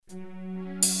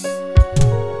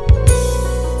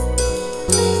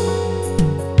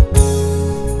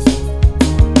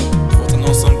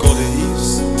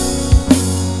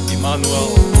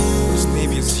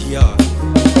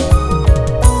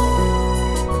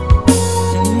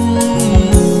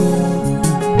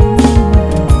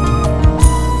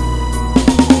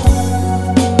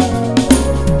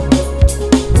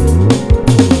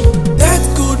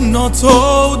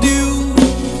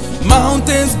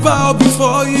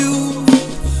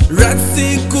Red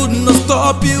Sea could not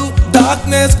stop you,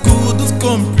 darkness couldn't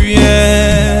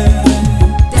comprehend.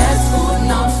 Death could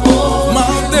not hold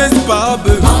Mountains you. bow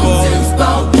before Mountains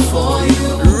bow before you.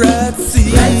 Red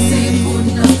Sea. Red Sea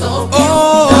could not stop you.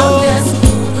 Oh. Darkness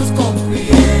couldn't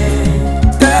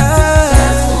comprehend.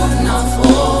 Death could not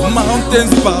hold you.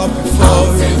 Mountains bow before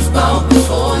Mountains bow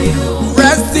before you.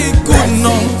 Red Sea could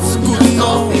not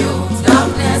stop you.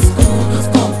 Darkness couldn't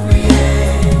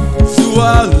comprehend. You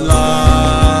are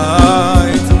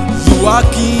light, you are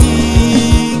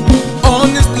king,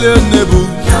 unexplainable,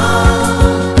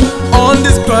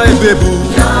 undescribable,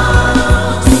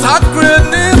 sacred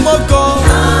name of God.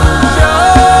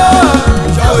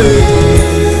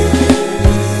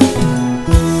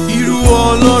 Irú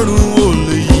Ọlọ́run ò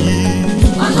lè yí.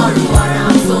 Ọlọ́run wàrà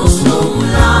tó ṣòun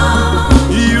ńlá.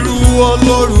 Irú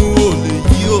Ọlọ́run ò lè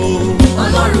yí o.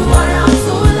 Ọlọ́run wàrà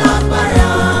tó lágbára.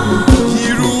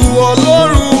 Irú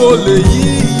Ọlọ́run ò lè yí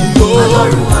o.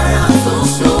 Ọlọ́run wàrà tó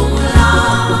ṣòun ńlá.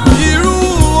 Irú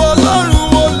Ọlọ́run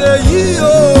ò lè yí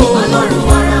o. Ọlọ́run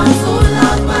wàrà tó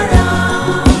lágbára.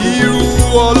 Irú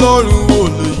Ọlọ́run ò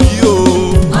lè yí o.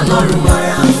 Ọlọ́run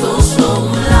wàrà tó ṣòun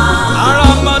ńlá.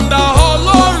 Àràmàǹdà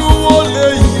Ọlọ́run ò lè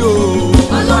yí o.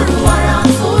 Ọlọ́run wàrà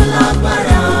tó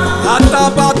lágbára.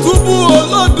 Àtàbàtúbú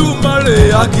Olódùmarè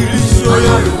àkìrí ṣoore.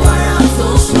 Ọlọ́run wàrà tó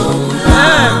ṣòun ńlá.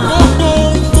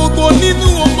 Gbogbo nínú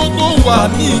ohun gbogbo wà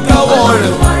ní ìkáwọ́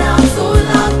rẹ̀. Ọlọ́run wàrà tó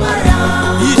lágbára.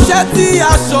 Iṣẹ́ tí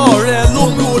aṣọ rẹ̀ ló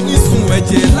mú onísun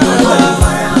ẹ̀jẹ̀ lára. Ọlọ́run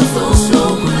wàrà tó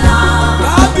ṣòun ńlá.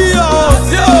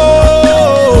 Kábíyèsí o,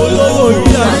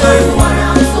 olórí ayé. Ọlọ́run wàrà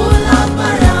tó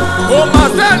lágbára. Kò mà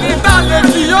sẹ́ni tá lè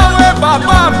fi yọ̀wé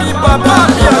bàbá mi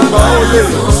àgbà òye.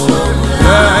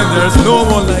 And there's no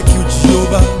one like you,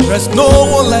 Jehovah. There's no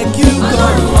one like you, God.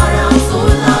 Ọlọ́run wàrà tó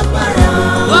lágbára.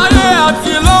 Láyé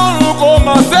àti lọ́run kò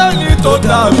mà sẹ́ni tó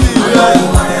dàbí rẹ̀.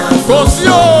 Kò sí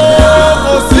o,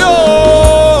 kò sí o,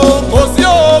 kò sí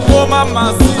o, kò má mà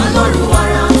sí. Ọlọ́run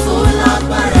wàrà tó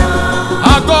lágbára.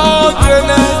 God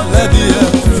greatness, let the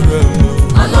earth tremble.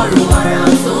 Ọlọ́run wàrà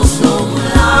tó ṣòun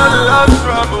ńlá. Let the earth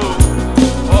tremble.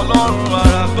 Ọlọ́run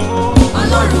àrà tó.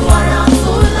 Ọlọ́run